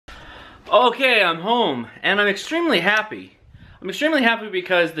Okay, I'm home, and I'm extremely happy. I'm extremely happy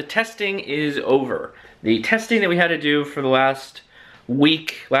because the testing is over. The testing that we had to do for the last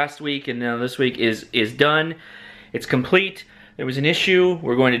week and now this week is done. It's complete. There was an issue.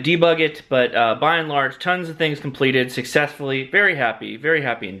 We're going to debug it, but by and large, tons of things completed successfully. Very happy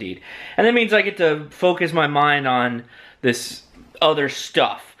indeed. And that means I get to focus my mind on this other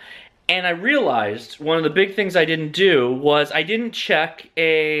stuff. And I realized one of the big things I didn't do was I didn't check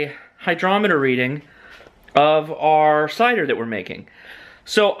a hydrometer reading of our cider that we're making.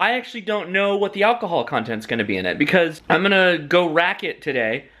 So I actually don't know what the alcohol content's gonna be in it because I'm gonna go rack it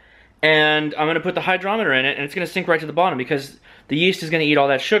today and I'm gonna put the hydrometer in it and it's gonna sink right to the bottom because the yeast is gonna eat all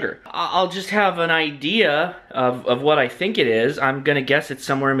that sugar. I'll just have an idea of what I think it is. I'm gonna guess it's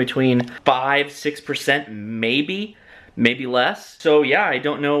somewhere in between 5–6%, maybe less. So yeah, I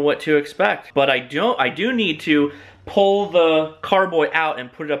don't know what to expect. But I do need to pull the carboy out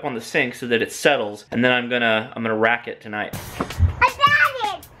and put it up on the sink so that it settles, and then I'm gonna rack it tonight. I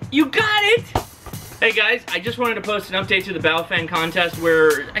got it! You got it! Hey guys, I just wanted to post an update to the Baofeng contest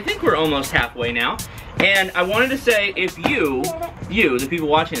where I think we're almost halfway now. And I wanted to say if you, the people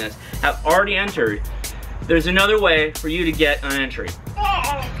watching this, have already entered, there's another way for you to get an entry.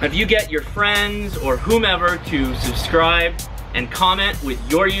 If you get your friends or whomever to subscribe and comment with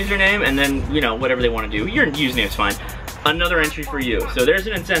your username and then, you know, whatever they want to do, your username is fine, another entry for you. So there's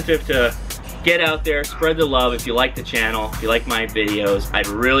an incentive to get out there, spread the love. If you like the channel, if you like my videos, I'd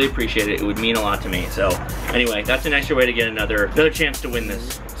really appreciate it. It would mean a lot to me. So anyway, that's an extra way to get another chance to win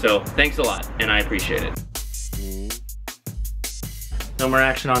this. So thanks a lot, and I appreciate it. No more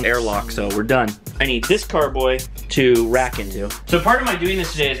action on airlock, so we're done. I need this carboy to rack into. So part of my doing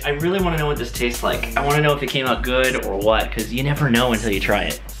this today is I really want to know what this tastes like. I want to know if it came out good or what, because you never know until you try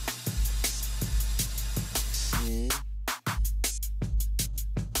it.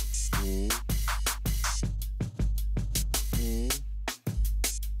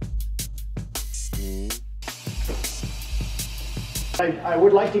 I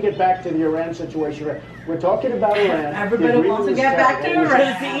would like to get back to the Iran situation. We're talking about Iran. Everybody wants to get back to Iran.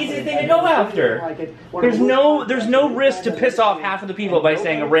 It's the easy thing to go after. There's no risk to piss off half of the people by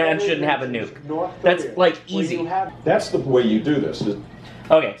saying Iran shouldn't have a nuke. That's like easy. That's the way you do this.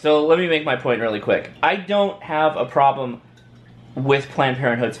 Okay, so let me make my point really quick. I don't have a problem with Planned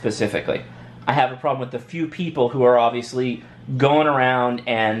Parenthood specifically. I have a problem with the few people who are obviously going around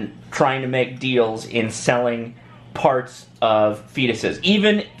and trying to make deals in selling parts of fetuses,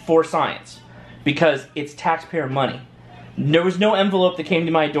 even for science, because it's taxpayer money. There was no envelope that came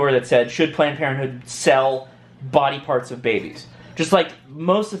to my door that said, should Planned Parenthood sell body parts of babies? Just like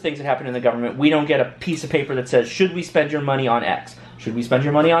most of the things that happen in the government, we don't get a piece of paper that says, should we spend your money on X? Should we spend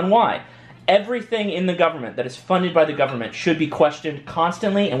your money on Y? Everything in the government that is funded by the government should be questioned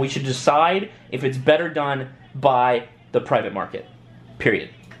constantly, and we should decide if it's better done by the private market,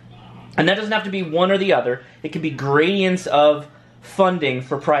 period. And that doesn't have to be one or the other. It could be gradients of funding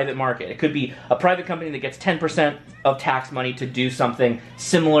for private market. It could be a private company that gets 10% of tax money to do something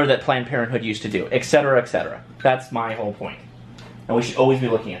similar that Planned Parenthood used to do, etc., etc. That's my whole point. And we should always be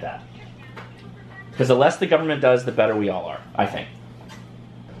looking at that. Because the less the government does, the better we all are, I think.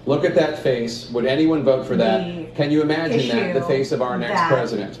 Look at that face. Would anyone vote for that? Can you imagine that, the face of our next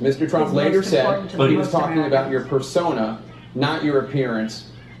president? Mr. Trump later said he was talking about your persona, not your appearance.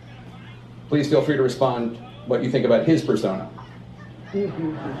 Please feel free to respond what you think about his persona. You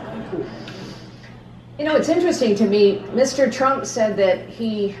know, it's interesting to me, Mr. Trump said that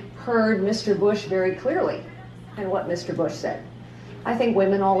he heard Mr. Bush very clearly and what Mr. Bush said. I think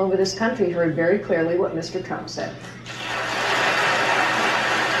women all over this country heard very clearly what Mr. Trump said.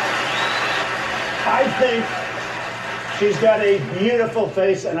 I think she's got a beautiful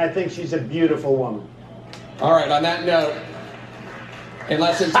face, and I think she's a beautiful woman. All right, on that note, in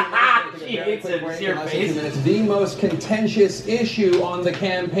less than 2 minutes, the most contentious issue on the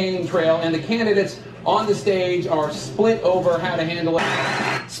campaign trail, and the candidates on the stage are split over how to handle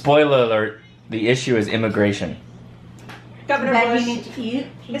it. Spoiler alert, the issue is immigration. Governor Bush,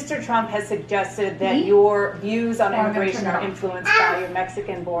 Mr. Trump has suggested that your views on immigration are influenced by your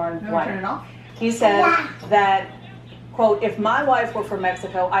Mexican-born wife. He said that, quote, if my wife were from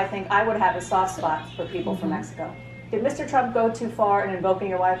Mexico, I think I would have a soft spot for people from Mexico. Did Mr. Trump go too far in invoking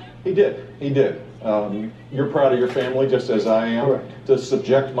your wife? He did. He did. You're proud of your family, just as I am. Correct. To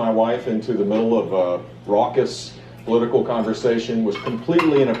subject my wife into the middle of a raucous political conversation was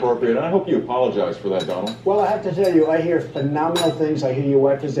completely inappropriate, and I hope you apologize for that, Donald. Well, I have to tell you, I hear phenomenal things. I hear your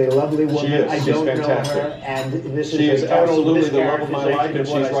wife is a lovely woman. She is. I She's don't fantastic. know her, and this She is is a total absolutely the love of my life, and mischaracterization of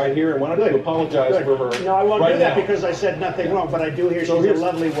she's what I right said. here, and why don't you apologize Good. for her No, I won't right do that now. because I said nothing wrong, but I do hear she's a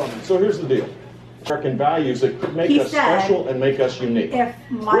lovely woman. So here's the deal. American values that could make He us said, special and make us unique. If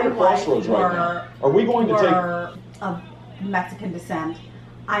We're my at a wife crossroads right now. Are we going to were of Mexican descent,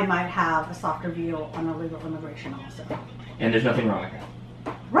 I might have a softer view on illegal immigration also. And there's nothing wrong with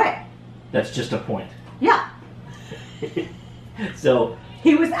that. Right. That's just a point. Yeah. So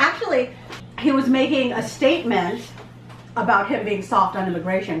He was making a statement about him being soft on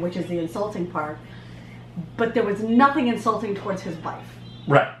immigration, which is the insulting part, but there was nothing insulting towards his wife.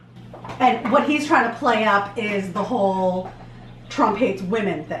 right. And what he's trying to play up is the whole Trump hates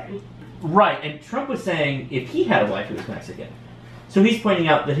women thing. Right, and Trump was saying if he had a wife who was Mexican. So he's pointing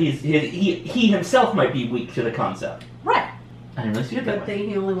out that he himself might be weak to the concept. Right. I didn't really see it that Good way. thing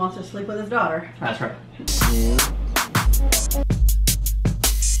he only wants to sleep with his daughter. That's right.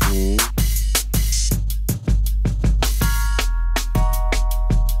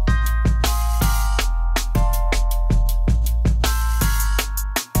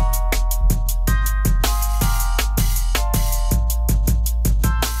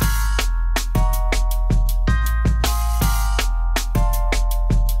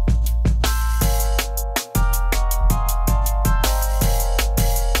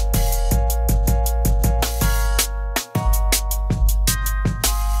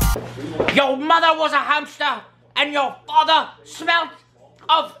 Your mother was a hamster, and your father smelled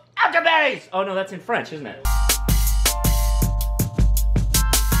of elderberries! Oh no, that's in French, isn't it?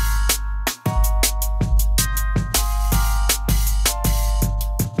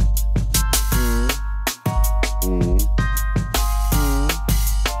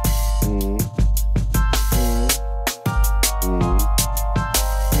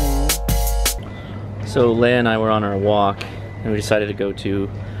 So Leia and I were on our walk, and we decided to go to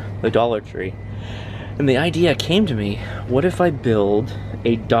the Dollar Tree. And the idea came to me, what if I build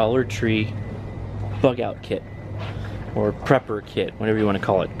a Dollar Tree bug out kit? Or prepper kit, whatever you want to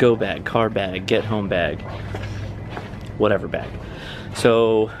call it. Go bag, car bag, get home bag, whatever bag.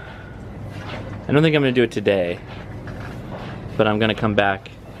 So, I don't think I'm going to do it today, but I'm going to come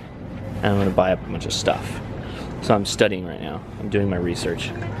back and I'm going to buy up a bunch of stuff. So I'm studying right now. I'm doing my research.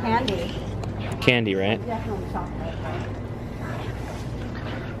 Candy. Candy, right? Definitely chocolate.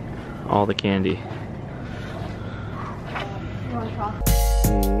 All the candy. You want chocolate?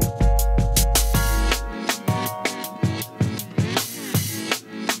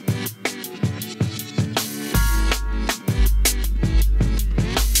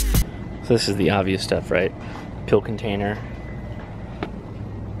 So this is the obvious stuff, right? Pill container.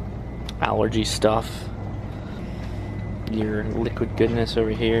 Allergy stuff. Your liquid goodness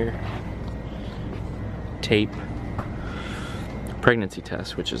over here. Tape. Pregnancy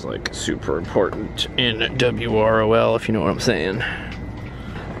test, which is like super important in WROL, if you know what I'm saying.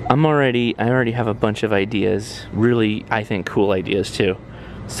 I already have a bunch of ideas, really, I think, cool ideas too.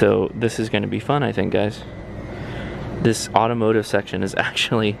 So this is gonna be fun, I think, guys. This automotive section is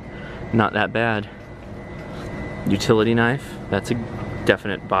actually not that bad. Utility knife, that's a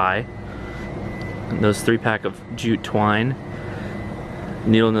definite buy. And those 3-pack of jute twine.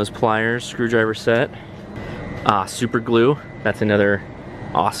 Needle nose pliers, screwdriver set. Super glue. That's another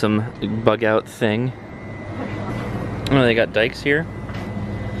awesome bug out thing. Oh, they got dikes here.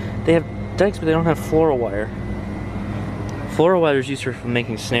 They have dikes, but they don't have floral wire. Floral wire is used for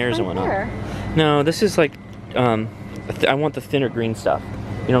making snares and whatnot. No, this is like, I want the thinner green stuff.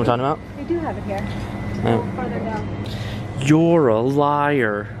 You know what I'm talking about? They do have it here. Farther down. You're a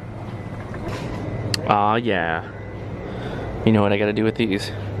liar. Yeah. You know what I gotta do with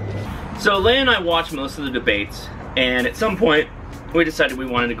these. So Leia and I watched most of the debates, and at some point we decided we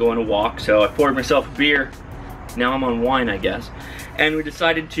wanted to go on a walk, so I poured myself a beer. Now I'm on wine, I guess. And we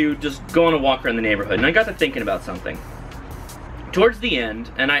decided to just go on a walk around the neighborhood, and I got to thinking about something. Towards the end,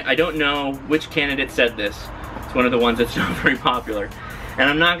 and I don't know which candidate said this, it's one of the ones that's not very popular, and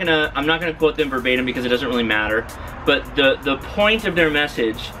I'm not gonna quote them verbatim because it doesn't really matter, but the point of their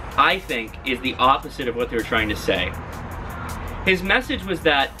message, I think, is the opposite of what they were trying to say. His message was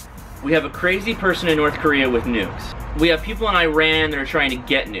that we have a crazy person in North Korea with nukes. We have people in Iran that are trying to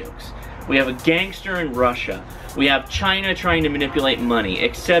get nukes. We have a gangster in Russia. We have China trying to manipulate money,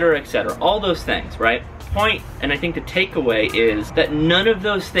 etc., etc. All those things, right? point, and I think the takeaway is that none of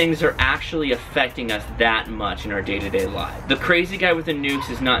those things are actually affecting us that much in our day-to-day lives. The crazy guy with the nukes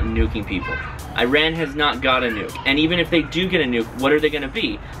is not nuking people. Iran has not got a nuke. And even if they do get a nuke, what are they gonna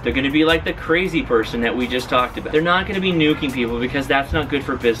be? They're gonna be like the crazy person that we just talked about. They're not gonna be nuking people because that's not good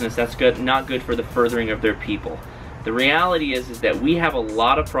for business. That's not good for the furthering of their people. The reality is that we have a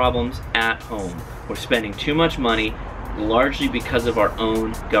lot of problems at home. We're spending too much money, largely because of our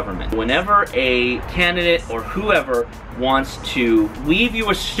own government. Whenever a candidate or whoever wants to weave you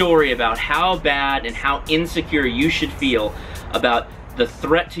a story about how bad and how insecure you should feel about the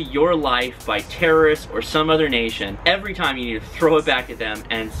threat to your life by terrorists or some other nation, every time you need to throw it back at them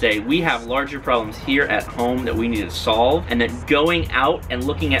and say, we have larger problems here at home that we need to solve, and that going out and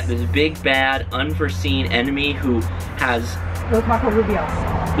looking at this big, bad, unforeseen enemy who has... It was Marco Rubio.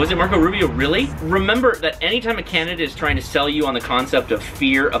 Was it Marco Rubio, really? Remember that anytime a candidate is trying to sell you on the concept of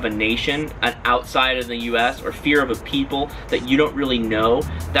fear of a nation outside of the US, or fear of a people that you don't really know,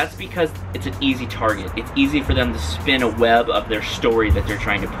 that's because it's an easy target. It's easy for them to spin a web of their story that they're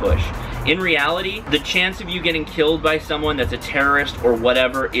trying to push. In reality, the chance of you getting killed by someone that's a terrorist or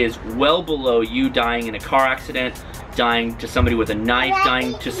whatever is well below you dying in a car accident, dying to somebody with a knife,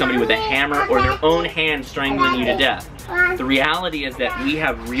 dying to somebody with a hammer, or their own hand strangling you to death. The reality is that we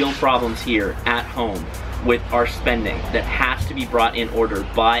have real problems here at home with our spending that has to be brought in order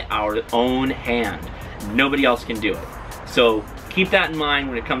by our own hand. Nobody else can do it. So keep that in mind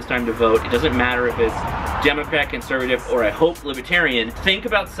when it comes time to vote. It doesn't matter if it's Democrat, conservative, or I hope libertarian. Think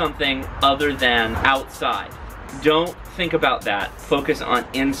about something other than outside. Don't think about that. Focus on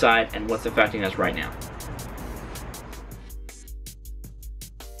inside and what's affecting us right now.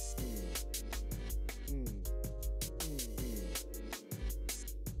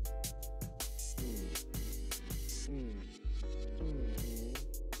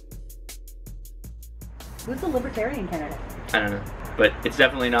 Who's the libertarian candidate? I don't know, but it's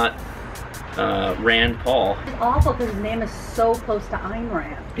definitely not Rand Paul. It's awful because his name is so close to Ayn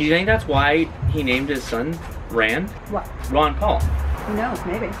Rand. Do you think that's why he named his son Rand? What? Ron Paul. Who knows?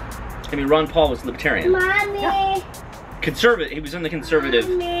 Maybe. I mean, Ron Paul was libertarian. Mommy. Yeah. Conservative. He was in the conservative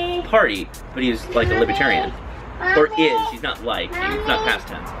Mommy. party, but he was like a libertarian. Or Mommy. is. He's not like. He's not past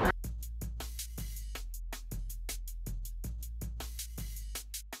tense.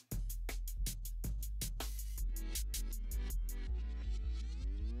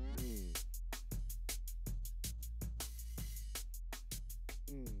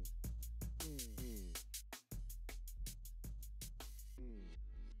 Mm.